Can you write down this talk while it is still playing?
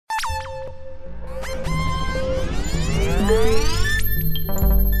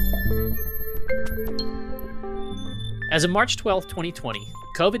As of March 12, 2020,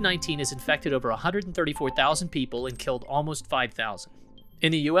 COVID-19 has infected over 134,000 people and killed almost 5,000.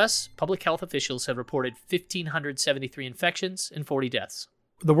 In the U.S., public health officials have reported 1,573 infections and 40 deaths.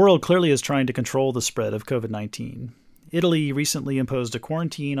 The world clearly is trying to control the spread of COVID-19. Italy recently imposed a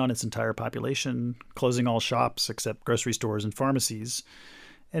quarantine on its entire population, closing all shops except grocery stores and pharmacies.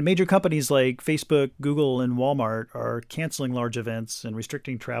 And major companies like Facebook, Google, and Walmart are canceling large events and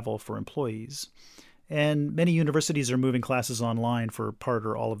restricting travel for employees. And many universities are moving classes online for part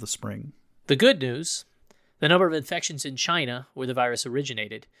or all of the spring. The good news, the number of infections in China, where the virus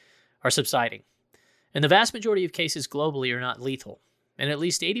originated, are subsiding. And the vast majority of cases globally are not lethal. And at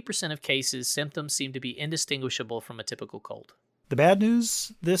least 80% of cases, symptoms seem to be indistinguishable from a typical cold. The bad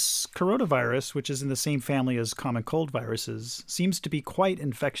news, this coronavirus, which is in the same family as common cold viruses, seems to be quite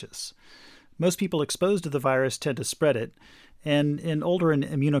infectious. Most people exposed to the virus tend to spread it, and in older and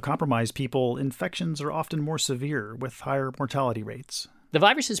immunocompromised people, infections are often more severe with higher mortality rates. The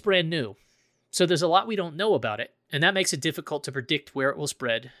virus is brand new, so there's a lot we don't know about it, and that makes it difficult to predict where it will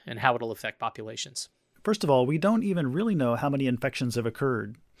spread and how it will affect populations. First of all, we don't even really know how many infections have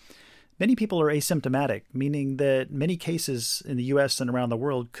occurred. Many people are asymptomatic, meaning that many cases in the U.S. and around the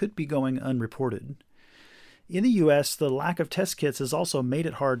world could be going unreported. In the U.S., the lack of test kits has also made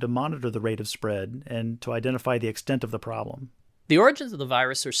it hard to monitor the rate of spread and to identify the extent of the problem. The origins of the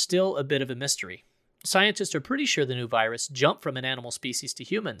virus are still a bit of a mystery. Scientists are pretty sure the new virus jumped from an animal species to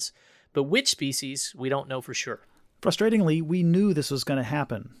humans, but which species, we don't know for sure. Frustratingly, we knew this was going to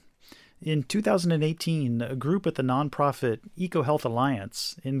happen. In 2018, a group at the nonprofit EcoHealth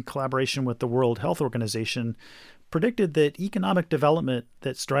Alliance, in collaboration with the World Health Organization, predicted that economic development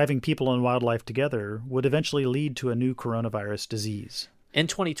that's driving people and wildlife together would eventually lead to a new coronavirus disease. In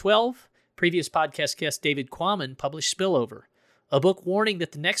 2012, previous podcast guest David Quammen published Spillover, a book warning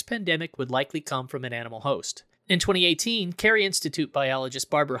that the next pandemic would likely come from an animal host. In 2018, Carey Institute biologist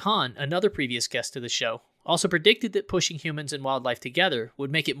Barbara Hahn, another previous guest of the show, also predicted that pushing humans and wildlife together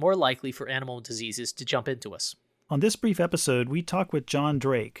would make it more likely for animal diseases to jump into us. On this brief episode, we talk with John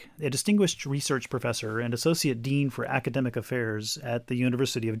Drake, a distinguished research professor and associate dean for academic affairs at the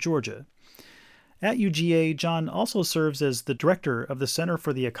University of Georgia. At UGA, John also serves as the director of the Center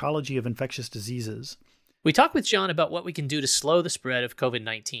for the Ecology of Infectious Diseases. We talk with John about what we can do to slow the spread of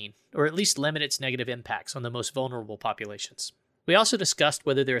COVID-19, or at least limit its negative impacts on the most vulnerable populations. We also discussed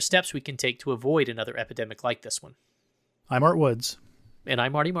whether there are steps we can take to avoid another epidemic like this one. I'm Art Woods. And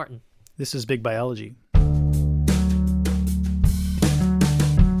I'm Marty Martin. This is Big Biology.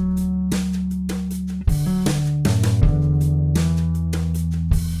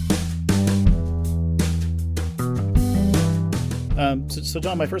 So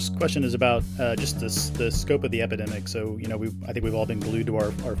John, my first question is about just the scope of the epidemic. So, I think we've all been glued to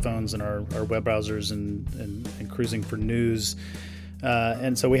our phones and our web browsers and cruising for news.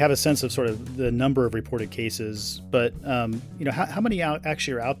 And so we have a sense of sort of the number of reported cases. But, how many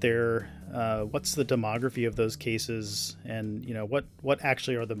actually are out there? What's the demography of those cases? And, what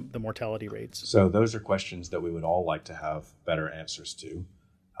actually are the mortality rates? So those are questions that we would all like to have better answers to.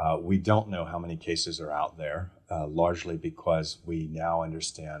 We don't know how many cases are out there, largely because we now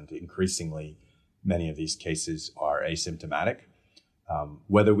understand increasingly many of these cases are asymptomatic.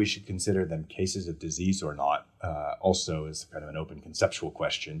 Whether we should consider them cases of disease or not also is kind of an open conceptual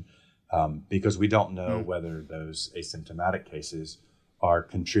question, because we don't know whether those asymptomatic cases are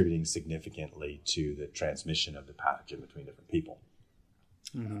contributing significantly to the transmission of the pathogen between different people.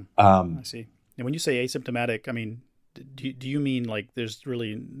 Mm-hmm. I see. And when you say asymptomatic, I mean, do you mean like there's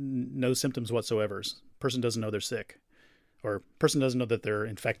really no symptoms whatsoever? Person doesn't know they're sick, or person doesn't know that they're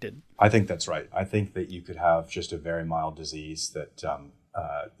infected? I think that's right. I think that you could have just a very mild disease that,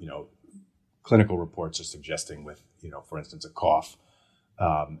 clinical reports are suggesting with, for instance, a cough,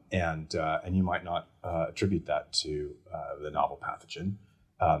 and you might not attribute that to the novel pathogen.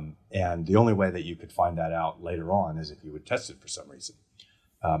 And the only way that you could find that out later on is if you would test it for some reason.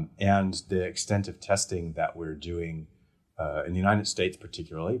 And the extent of testing that we're doing in the United States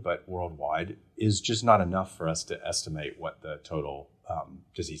particularly, but worldwide, is just not enough for us to estimate what the total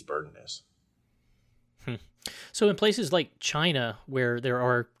disease burden is. So in places like China, where there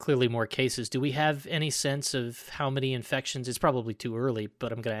are clearly more cases, do we have any sense of how many infections? It's probably too early,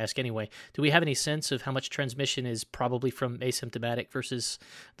 but I'm going to ask anyway. Do we have any sense of how much transmission is probably from asymptomatic versus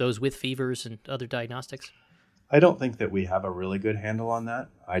those with fevers and other diagnostics? I don't think that we have a really good handle on that.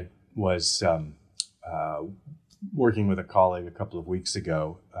 I was working with a colleague a couple of weeks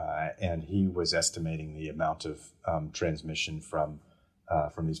ago, and he was estimating the amount of transmission from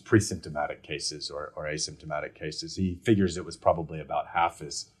these pre-symptomatic cases or asymptomatic cases. He figures it was probably about half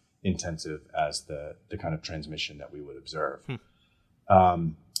as intensive as the kind of transmission that we would observe.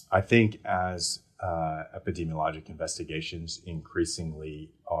 I think as epidemiologic investigations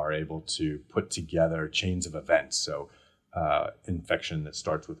increasingly are able to put together chains of events, so infection that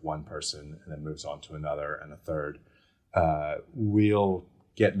starts with one person and then moves on to another and a third, we'll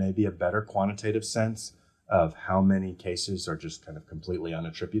get maybe a better quantitative sense of how many cases are just kind of completely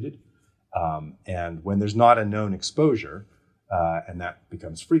unattributed. And when there's not a known exposure, and that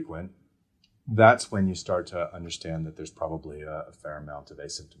becomes frequent, that's when you start to understand that there's probably a fair amount of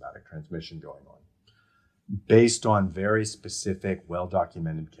asymptomatic transmission going on. Based on very specific,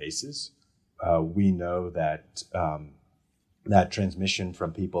 well-documented cases, we know that that transmission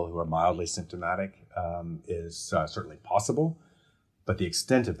from people who are mildly symptomatic is certainly possible, but the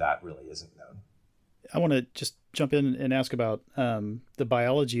extent of that really isn't known. I want to just jump in and ask about the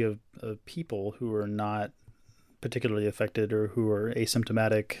biology of people who are not particularly affected or who are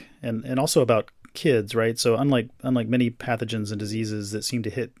asymptomatic, and also about kids, right? So unlike many pathogens and diseases that seem to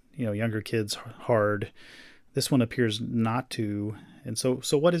hit younger kids hard, this one appears not to. And so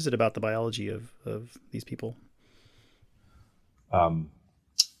what is it about the biology of these people?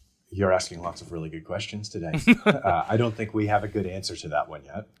 You're asking lots of really good questions today. I don't think we have a good answer to that one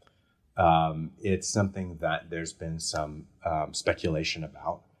yet. It's something that there's been some speculation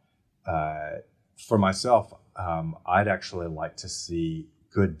about. For myself, I'd actually like to see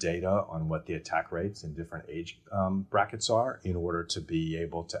good data on what the attack rates in different age brackets are in order to be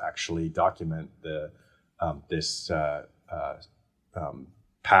able to actually document this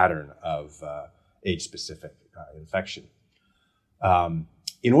pattern of age-specific infection.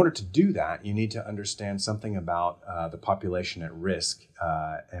 In order to do that, you need to understand something about the population at risk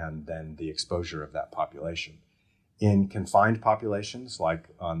and then the exposure of that population. In confined populations, like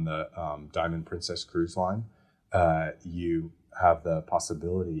on the Diamond Princess cruise line, you have the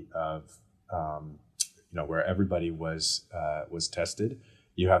possibility of, where everybody was tested,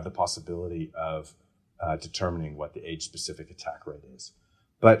 you have the possibility of determining what the age-specific attack rate is.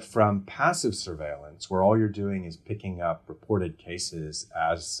 But from passive surveillance, where all you're doing is picking up reported cases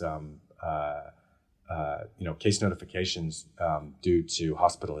as case notifications due to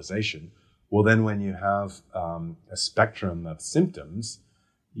hospitalization, well, then when you have a spectrum of symptoms,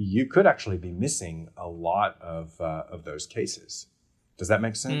 you could actually be missing a lot of those cases. Does that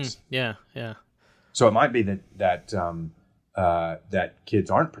make sense? Yeah. So it might be that kids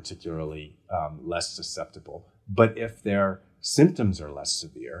aren't particularly less susceptible, but if their symptoms are less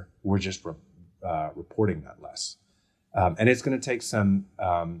severe, we're just reporting that less. And it's going to take some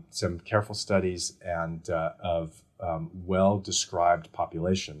careful studies and of well-described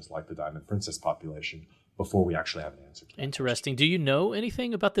populations like the Diamond Princess population before we actually have an answer to that. Interesting. Do you know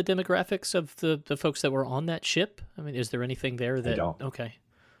anything about the demographics of the folks that were on that ship? I mean, is there anything there that... I don't. Okay.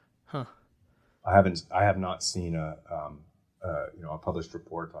 Huh. I have not seen a published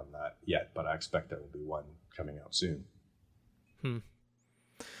report on that yet, but I expect there will be one coming out soon.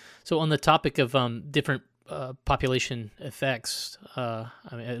 So on the topic of different population effects,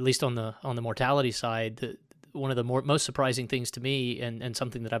 at least on the mortality side, one of the most surprising things to me, and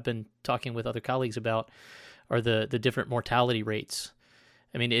something that I've been talking with other colleagues about, are the different mortality rates.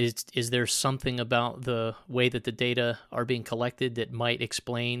 I mean, is there something about the way that the data are being collected that might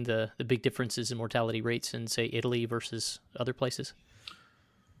explain the big differences in mortality rates in, say, Italy versus other places?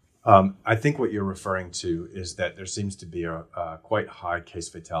 I think what you're referring to is that there seems to be a quite high case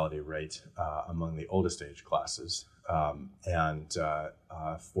fatality rate among the oldest age classes. And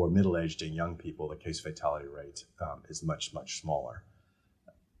for middle-aged and young people, the case fatality rate is much, much smaller.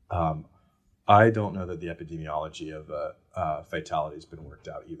 I don't know that the epidemiology of fatality has been worked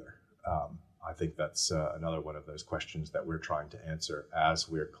out either. I think that's another one of those questions that we're trying to answer as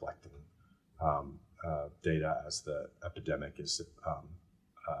we're collecting data as the epidemic is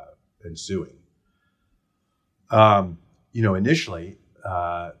ensuing.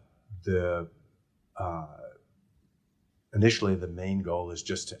 Initially, the main goal is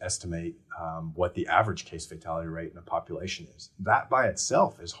just to estimate what the average case fatality rate in a population is. That by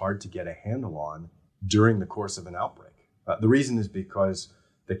itself is hard to get a handle on during the course of an outbreak. The reason is because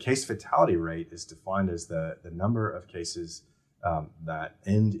the case fatality rate is defined as the number of cases that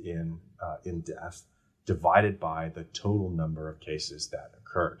end in death divided by the total number of cases that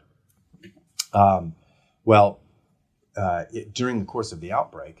occurred. During the course of the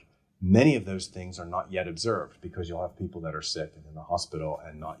outbreak, many of those things are not yet observed because you'll have people that are sick and in the hospital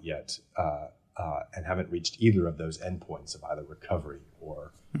and not yet and haven't reached either of those endpoints of either recovery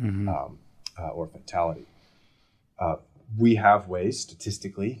or fatality. We have ways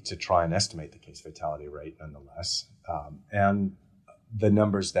statistically to try and estimate the case fatality rate nonetheless. And the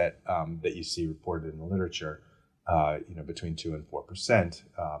numbers that you see reported in the literature, between 2 and 4%,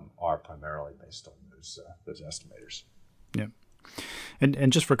 are primarily based on those estimators. Yeah,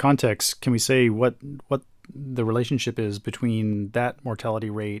 and just for context, can we say what the relationship is between that mortality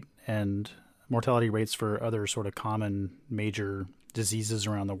rate and mortality rates for other sort of common major diseases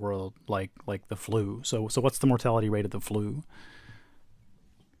around the world, like the flu? So what's the mortality rate of the flu?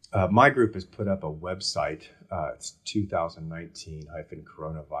 My group has put up a website. It's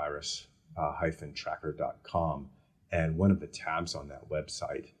 2019-coronavirus-tracker.com. And one of the tabs on that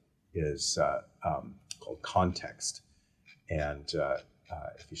website is called Context. And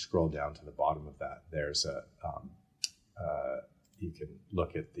if you scroll down to the bottom of that, there's you can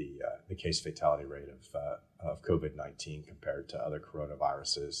look at the case fatality rate of COVID-19 compared to other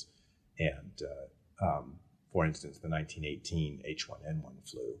coronaviruses. And for instance, the 1918 H1N1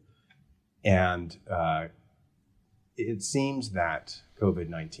 flu. And it seems that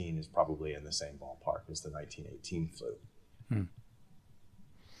COVID-19 is probably in the same ballpark as the 1918 flu.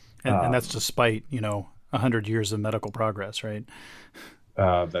 And that's despite, 100 years of medical progress, right?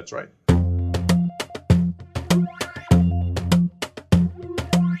 That's right.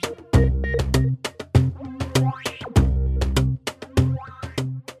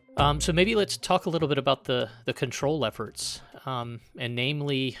 So maybe let's talk a little bit about the control efforts. And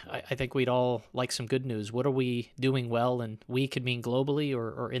namely, I think we'd all like some good news. What are we doing well? And we could mean globally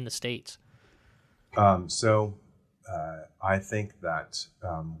or in the States. So I think that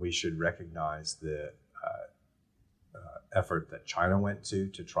we should recognize the effort that China went to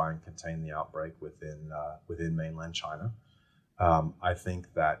try and contain the outbreak within mainland China. I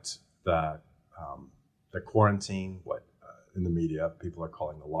think that the quarantine, what in the media people are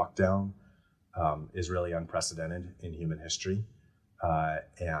calling the lockdown, is really unprecedented in human history,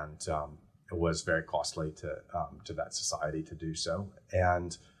 and it was very costly to that society to do so.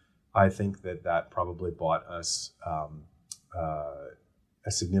 And I think that probably bought us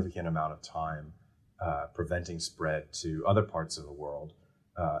a significant amount of time preventing spread to other parts of the world,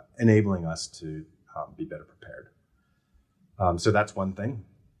 enabling us to be better prepared. So that's one thing.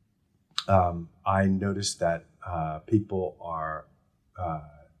 I noticed that people are,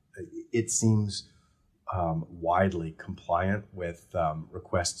 it seems, widely compliant with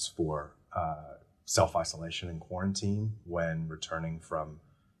requests for self-isolation and quarantine when returning from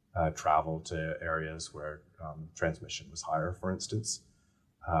travel to areas where transmission was higher, for instance.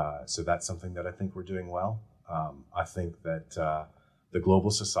 So that's something that I think we're doing well. I think that the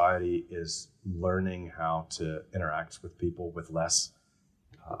global society is learning how to interact with people with less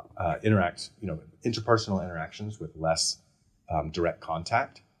interpersonal interactions with less direct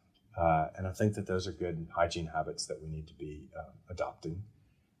contact. And I think that those are good hygiene habits that we need to be adopting.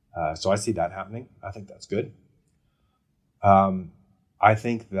 So I see that happening. I think that's good. I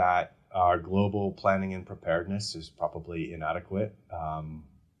think that our global planning and preparedness is probably inadequate.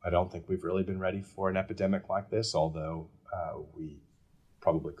 I don't think we've really been ready for an epidemic like this, although we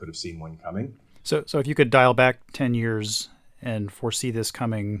probably could have seen one coming. So if you could dial back 10 years and foresee this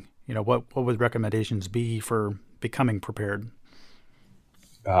coming, what would recommendations be for becoming prepared?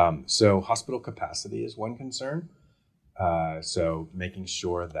 So hospital capacity is one concern. So making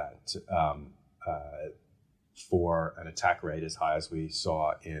sure that for an attack rate as high as we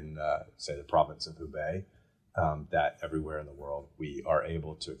saw in, say, the province of Hubei, that everywhere in the world we are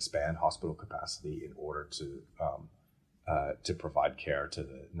able to expand hospital capacity in order to provide care to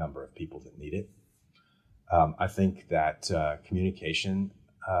the number of people that need it. I think that communication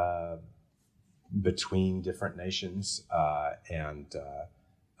between different nations and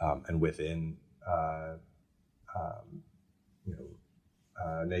within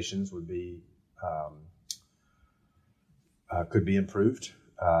nations would be could be improved.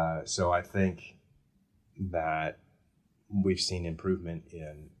 So I think that we've seen improvement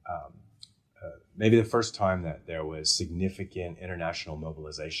in maybe the first time that there was significant international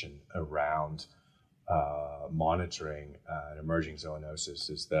mobilization around monitoring an emerging zoonosis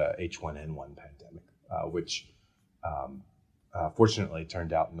is the H1N1 pandemic, which fortunately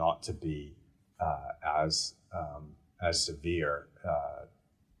turned out not to be as severe.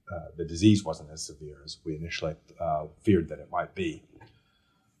 The disease wasn't as severe as we initially feared that it might be.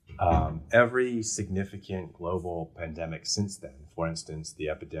 Every significant global pandemic since then, for instance, the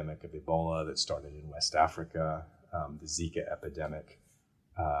epidemic of Ebola that started in West Africa, the Zika epidemic,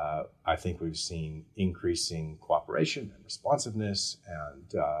 I think we've seen increasing cooperation and responsiveness and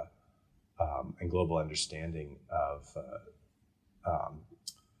global understanding of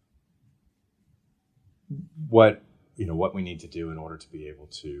what we need to do in order to be able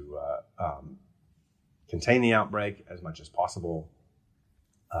to contain the outbreak as much as possible,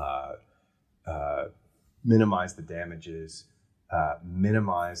 uh, minimize the damages,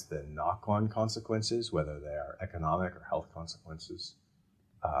 minimize the knock-on consequences, whether they are economic or health consequences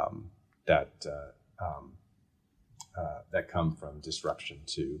that come from disruption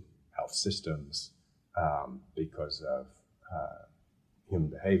to health systems because of human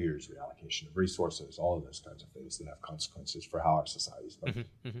behaviors, reallocation of resources, all of those kinds of things that have consequences for how our societies function.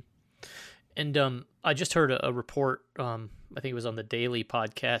 Mm-hmm. And I just heard a report, I think it was on the Daily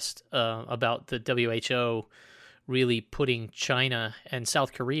podcast, about the WHO really putting China and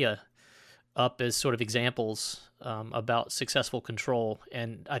South Korea up as sort of examples about successful control.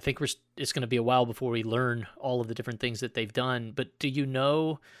 And I think it's going to be a while before we learn all of the different things that they've done. But do you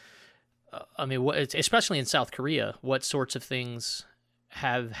know, especially in South Korea, what sorts of things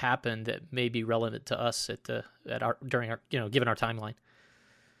have happened that may be relevant to us during our, given our timeline?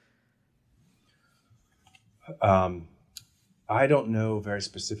 I don't know very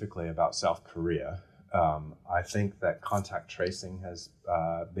specifically about South Korea. I think that contact tracing has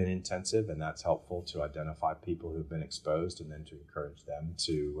been intensive, and that's helpful to identify people who've been exposed and then to encourage them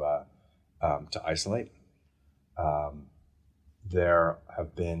to isolate. There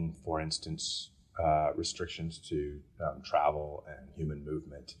have been, for instance, restrictions to travel and human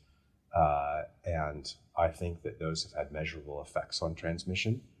movement, and I think that those have had measurable effects on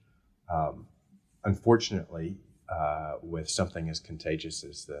transmission. Unfortunately, with something as contagious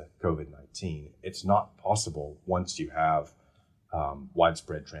as the COVID-19, it's not possible once you have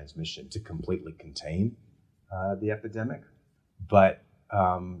widespread transmission to completely contain the epidemic, but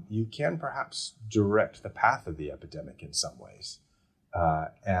you can perhaps direct the path of the epidemic in some ways.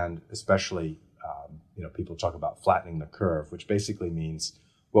 And especially, people talk about flattening the curve, which basically means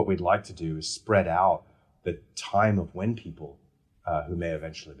what we'd like to do is spread out the time of when people who may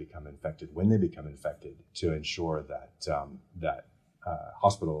eventually become infected, when they become infected, to ensure that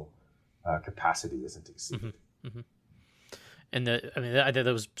hospital capacity isn't exceeded. Mm-hmm. And that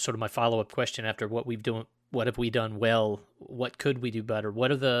was sort of my follow-up question after what have we done well? What could we do better?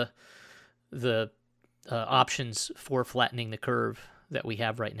 What are the options for flattening the curve that we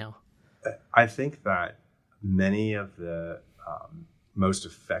have right now? I think that many of the most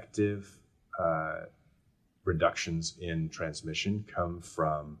effective reductions in transmission come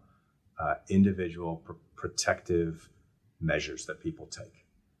from individual protective measures that people take.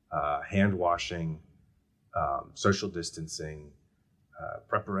 Hand washing, social distancing,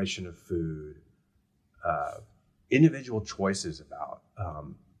 preparation of food, individual choices about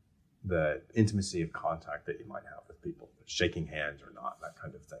the intimacy of contact that you might have with people, shaking hands or not, that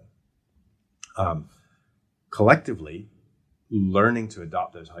kind of thing. Collectively, learning to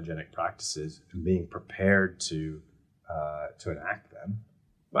adopt those hygienic practices and being prepared to enact them,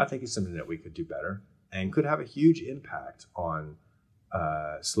 I think is something that we could do better and could have a huge impact on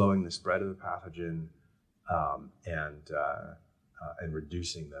slowing the spread of the pathogen and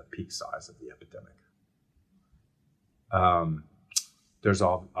reducing the peak size of the epidemic. There's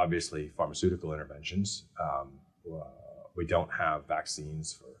obviously pharmaceutical interventions. We don't have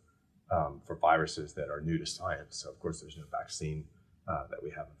vaccines for viruses that are new to science. So of course there's no vaccine that we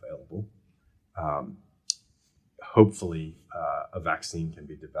have available. Hopefully a vaccine can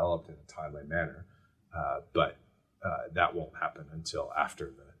be developed in a timely manner, but that won't happen until after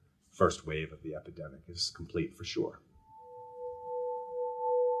the first wave of the epidemic is complete for sure.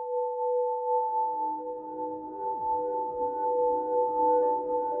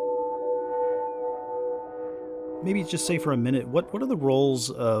 Maybe just say for a minute, what are the roles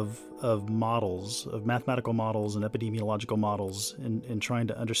of models, of mathematical models and epidemiological models in trying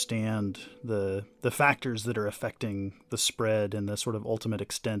to understand the factors that are affecting the spread and the sort of ultimate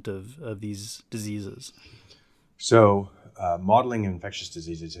extent of these diseases? So modeling infectious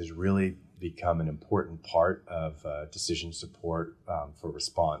diseases has really become an important part of decision support for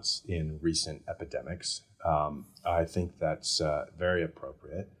response in recent epidemics. I think that's very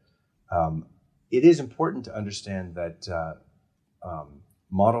appropriate. It is important to understand that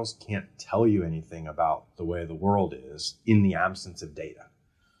models can't tell you anything about the way the world is in the absence of data.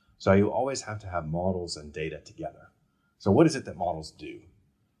 So you always have to have models and data together. So what is it that models do?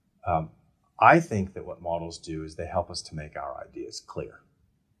 I think that what models do is they help us to make our ideas clear.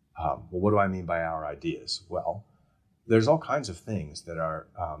 Well, what do I mean by our ideas? Well, there's all kinds of things that are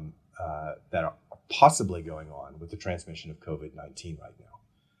possibly going on with the transmission of COVID-19 right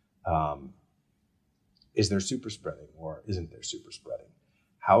now. Is there super spreading or isn't there super spreading?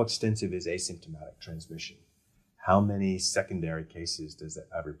 How extensive is asymptomatic transmission? How many secondary cases does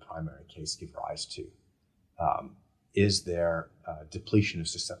every primary case give rise to? Is there depletion of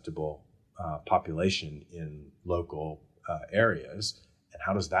susceptible population in local areas? And And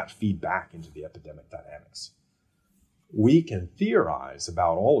how does that feed back into the epidemic dynamics? We can theorize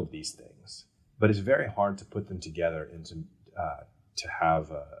about all of these things, but it's very hard to put them together into to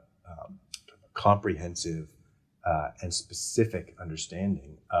have a comprehensive and specific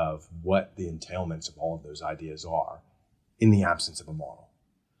understanding of what the entailments of all of those ideas are in the absence of a model.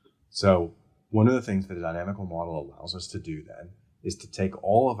 So one of the things that a dynamical model allows us to do then is to take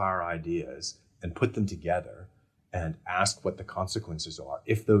all of our ideas and put them together and ask what the consequences are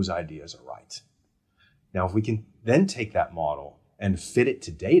if those ideas are right. Now, if we can then take that model and fit it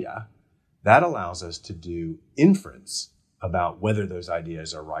to data, that allows us to do inference about whether those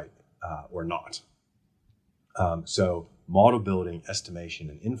ideas are right or not. So model building, estimation,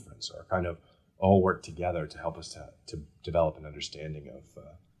 and inference are kind of all work together to help us to develop an understanding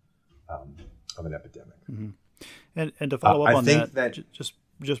of an epidemic. Mm-hmm. And to follow up on that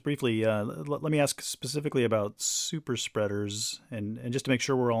just briefly, let me ask specifically about super spreaders, and just to make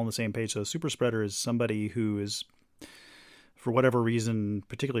sure we're all on the same page. So, a super spreader is somebody who is, for whatever reason,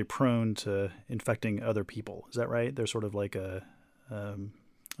 particularly prone to infecting other people. Is that right? They're sort of like a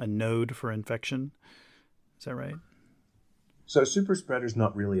node for infection. Is that right? So, super spreader is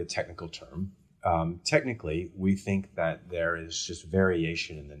not really a technical term. Technically, we think that there is just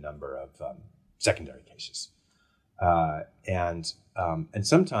variation in the number of secondary cases. And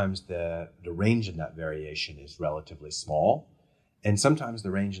sometimes the range in that variation is relatively small, and sometimes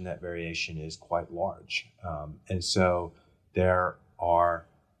the range in that variation is quite large. And so there are,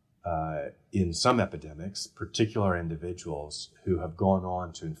 in some epidemics, particular individuals who have gone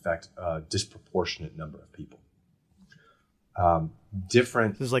on to infect a disproportionate number of people. This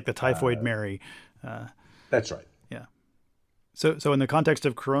is like the typhoid Mary. That's right. Yeah. So in the context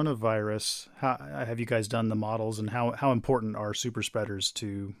of coronavirus, how have you guys done the models, and how important are super spreaders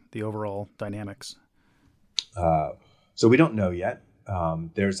to the overall dynamics? So we don't know yet.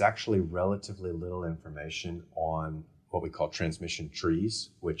 There's actually relatively little information on what we call transmission trees,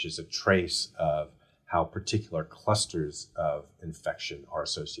 which is a trace of how particular clusters of infection are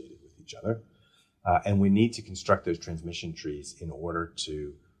associated with each other. And we need to construct those transmission trees in order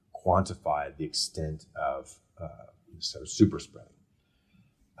to quantify the extent of super spreading.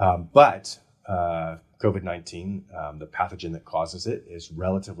 But COVID-19, the pathogen that causes it, is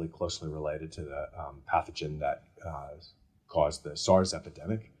relatively closely related to the pathogen that caused the SARS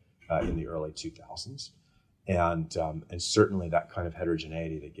epidemic in the early 2000s. And certainly that kind of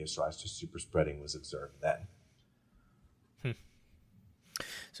heterogeneity that gives rise to super spreading was observed then.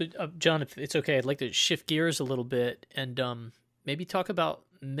 So, John, if it's okay, I'd like to shift gears a little bit and maybe talk about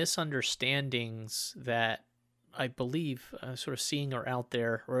misunderstandings that I believe sort of seeing are out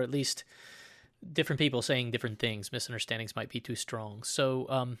there, or at least different people saying different things. Misunderstandings might be too strong.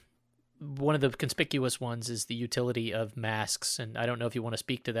 So one of the conspicuous ones is the utility of masks, and I don't know if you want to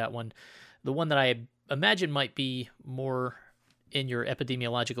speak to that one. The one that I imagine might be more in your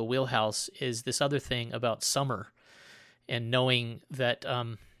epidemiological wheelhouse is this other thing about summer, and knowing that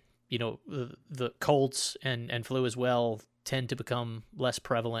the colds and flu as well tend to become less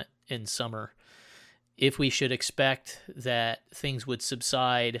prevalent in summer. If we should expect that things would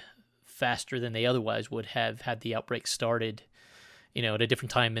subside faster than they otherwise would have had the outbreak started, at a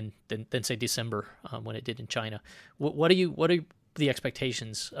different time than say December when it did in China. What are the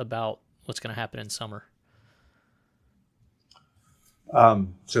expectations about what's going to happen in summer?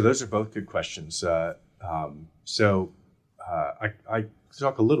 So those are both good questions. I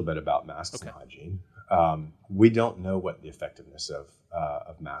talk a little bit about masks and hygiene. We don't know what the effectiveness of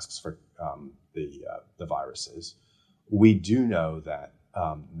masks for the virus is. We do know that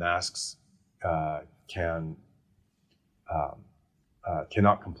masks cannot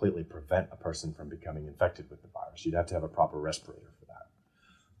completely prevent a person from becoming infected with the virus. You'd have to have a proper respirator for that.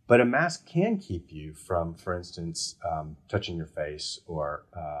 But a mask can keep you from, for instance, touching your face or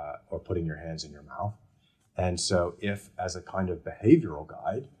putting your hands in your mouth. And so if, as a kind of behavioral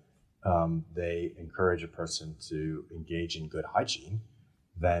guide, they encourage a person to engage in good hygiene,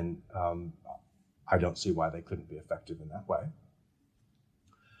 then I don't see why they couldn't be effective in that way.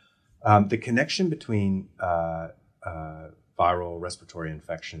 The connection between viral respiratory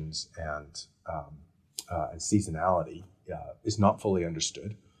infections and seasonality is not fully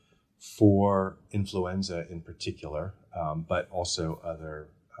understood for influenza in particular, but also other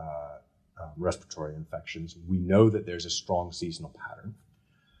respiratory infections. We know that there's a strong seasonal pattern.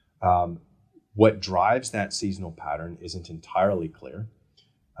 What drives that seasonal pattern isn't entirely clear,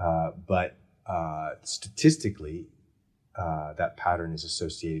 but statistically, that pattern is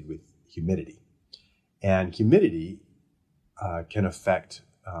associated with humidity. And humidity can affect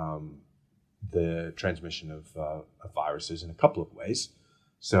the transmission of viruses in a couple of ways.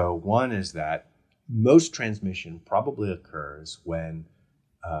 So one is that most transmission probably occurs when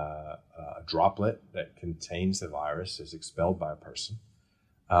a droplet that contains the virus is expelled by a person.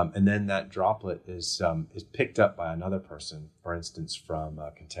 And then that droplet is picked up by another person, for instance, from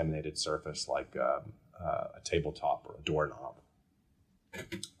a contaminated surface like a tabletop or a doorknob.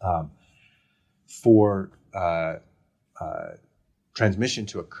 For transmission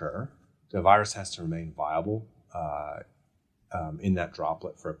to occur, the virus has to remain viable in that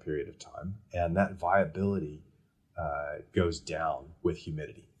droplet for a period of time, and that viability goes down with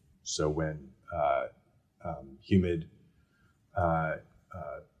humidity. So when humid, the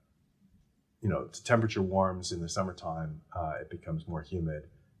temperature warms in the summertime, it becomes more humid.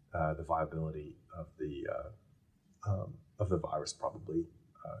 The viability of the virus probably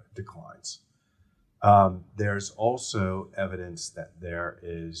declines. There's also evidence that there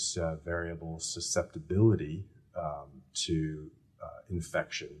is variable susceptibility to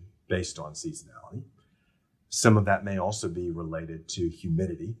infection based on seasonality. Some of that may also be related to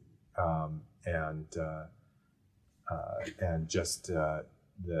humidity and just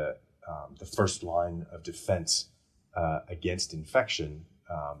the first line of defense against infection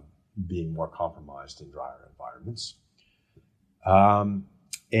being more compromised in drier environments.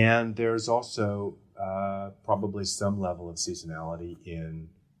 And there's also probably some level of seasonality in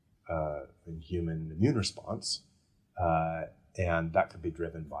human immune response, and that could be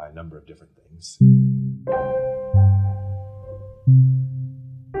driven by a number of different things.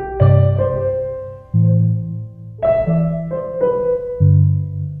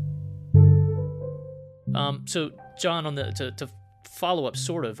 So, John, on to follow up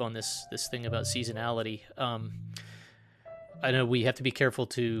sort of on this thing about seasonality, I know we have to be careful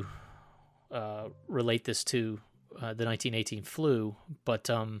to relate this to the 1918 flu, but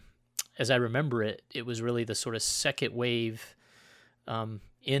as I remember it, it was really the sort of second wave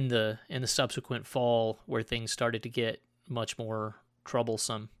in the subsequent fall where things started to get much more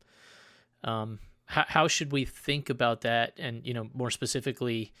troublesome. How should we think about that? And more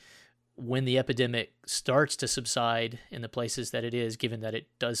specifically, when the epidemic starts to subside in the places that it is, given that it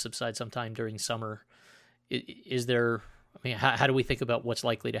does subside sometime during summer, is there? I mean, how do we think about what's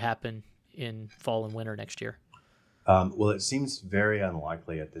likely to happen in fall and winter next year? Well, it seems very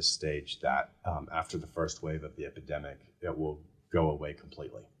unlikely at this stage that after the first wave of the epidemic, it will go away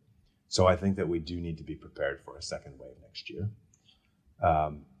completely. So I think that we do need to be prepared for a second wave next year.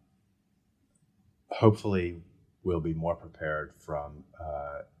 Hopefully, we'll be more prepared from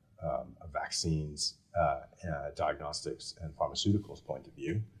vaccines, diagnostics, and pharmaceuticals point of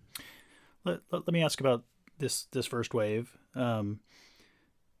view. Let me ask about this first wave.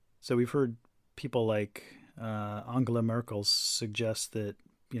 So we've heard people like Angela Merkel suggest that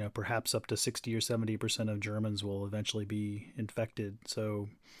perhaps up to 60 or 70% of Germans will eventually be infected. So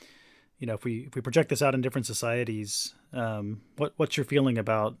if we project this out in different societies, what's your feeling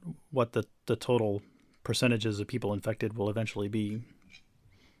about what the total percentages of people infected will eventually be?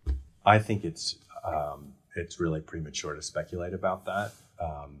 I think it's really premature to speculate about that.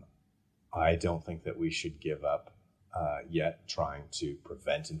 I don't think that we should give up yet trying to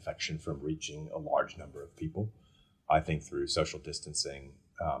prevent infection from reaching a large number of people. I think through social distancing,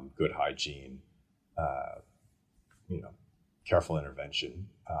 good hygiene, careful intervention,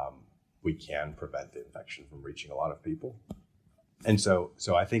 we can prevent the infection from reaching a lot of people. And so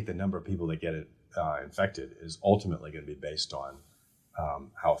I think the number of people that get infected is ultimately going to be based on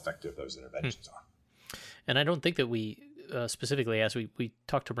how effective those interventions are. And I don't think that we specifically, as we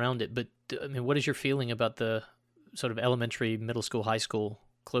talked around it, but I mean, what is your feeling about the sort of elementary, middle school, high school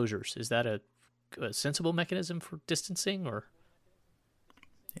closures? Is that a sensible mechanism for distancing, or?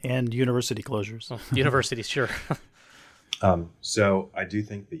 And university closures. Well, universities, sure. So I do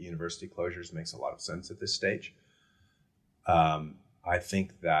think that university closures makes a lot of sense at this stage. I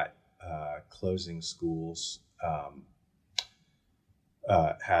think that closing schools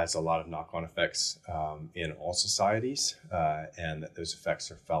has a lot of knock-on effects in all societies, and that those effects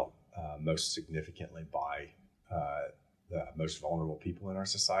are felt most significantly by the most vulnerable people in our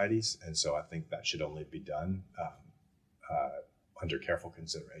societies. And so I think that should only be done under careful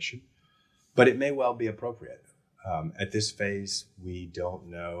consideration. But it may well be appropriate. At this phase, we don't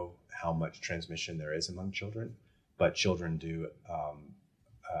know how much transmission there is among children, but children do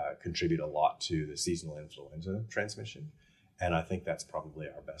contribute a lot to the seasonal influenza transmission. And I think that's probably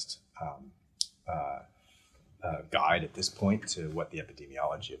our best guide at this point to what the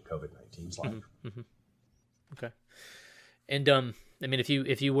epidemiology of COVID-19 is like. Mm-hmm. Mm-hmm. Okay. And I mean,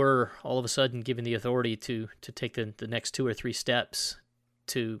 if you were all of a sudden given the authority to take the next 2 or 3 steps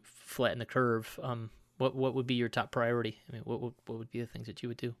to flatten the curve, What would be your top priority? I mean, what would be the things that you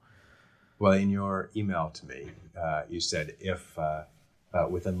would do? Well, in your email to me, you said if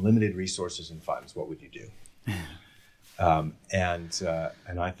with unlimited resources and funds, what would you do?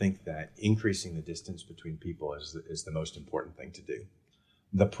 And I think that increasing the distance between people is the most important thing to do.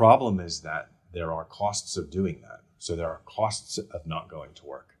 The problem is that there are costs of doing that. So there are costs of not going to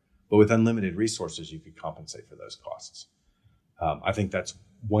work. But with unlimited resources, you could compensate for those costs. I think that's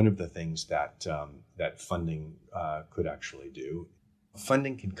one of the things that that funding could actually do.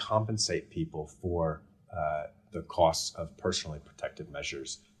 Funding can compensate people for the costs of personally protective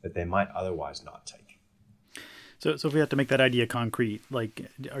measures that they might otherwise not take. So if we have to make that idea concrete, like,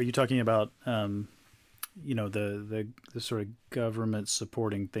 are you talking about, the sort of government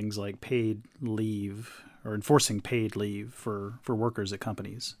supporting things like paid leave or enforcing paid leave for workers at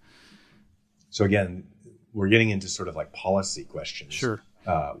companies? So again, we're getting into sort of like policy questions. Sure.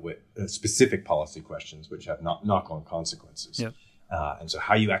 With specific policy questions, which have knock-on consequences. Yep. And so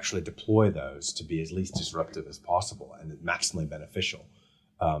how you actually deploy those to be as least disruptive as possible and maximally beneficial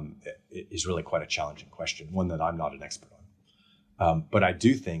is really quite a challenging question, one that I'm not an expert on. But I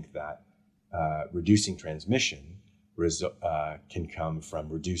do think that reducing transmission can come from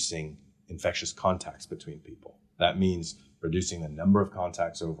reducing infectious contacts between people. That means reducing the number of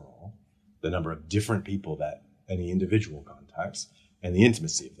contacts overall, the number of different people that any individual contacts, and the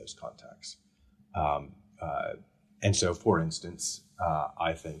intimacy of those contacts. And so, for instance,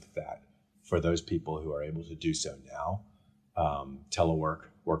 I think that for those people who are able to do so now,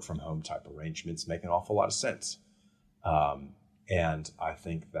 telework, work from home type arrangements make an awful lot of sense. And I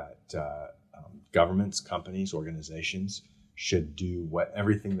think that governments, companies, organizations should do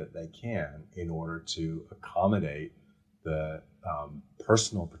everything that they can in order to accommodate the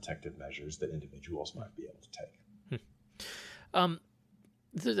personal protective measures that individuals might be able to take.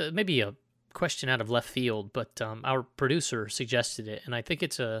 There's maybe a question out of left field, but our producer suggested it, and I think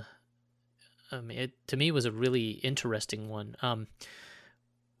it's to me was a really interesting one.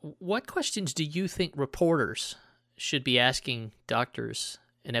 What questions do you think reporters should be asking doctors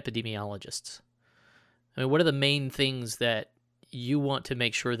and epidemiologists? I mean, what are the main things that you want to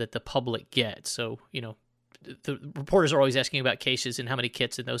make sure that the public gets? So, the reporters are always asking about cases and how many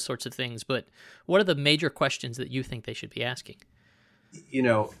kits and those sorts of things, but what are the major questions that you think they should be asking?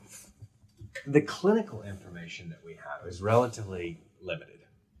 The clinical information that we have is relatively limited.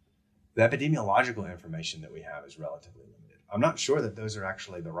 The epidemiological information that we have is relatively limited. I'm not sure that those are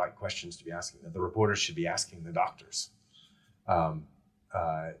actually the right questions to be asking, that the reporters should be asking the doctors.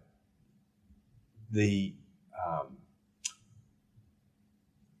 The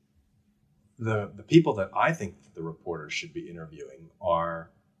people that I think the reporters should be interviewing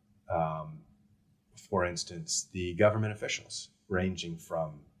are, for instance, the government officials, ranging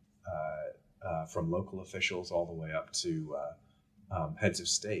from local officials all the way up to heads of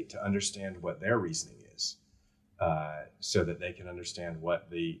state, to understand what their reasoning is, so that they can understand what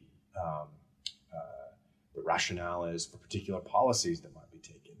the rationale is for particular policies that might be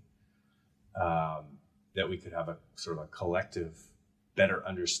taken. That we could have a sort of a collective, better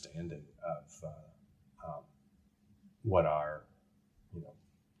understanding of what our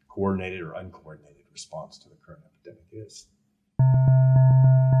coordinated or uncoordinated response to the current epidemic is.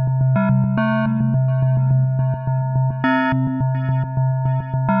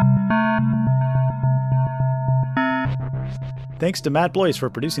 Thanks to Matt Blois for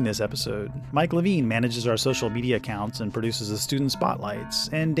producing this episode. Mike Levine manages our social media accounts and produces the student spotlights,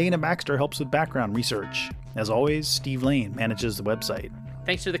 and Dana Baxter helps with background research. As always, Steve Lane manages the website.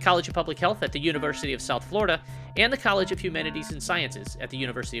 Thanks to the College of Public Health at the University of South Florida and the College of Humanities and Sciences at the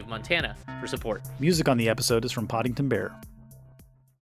University of Montana for support. Music on the episode is from Poddington Bear.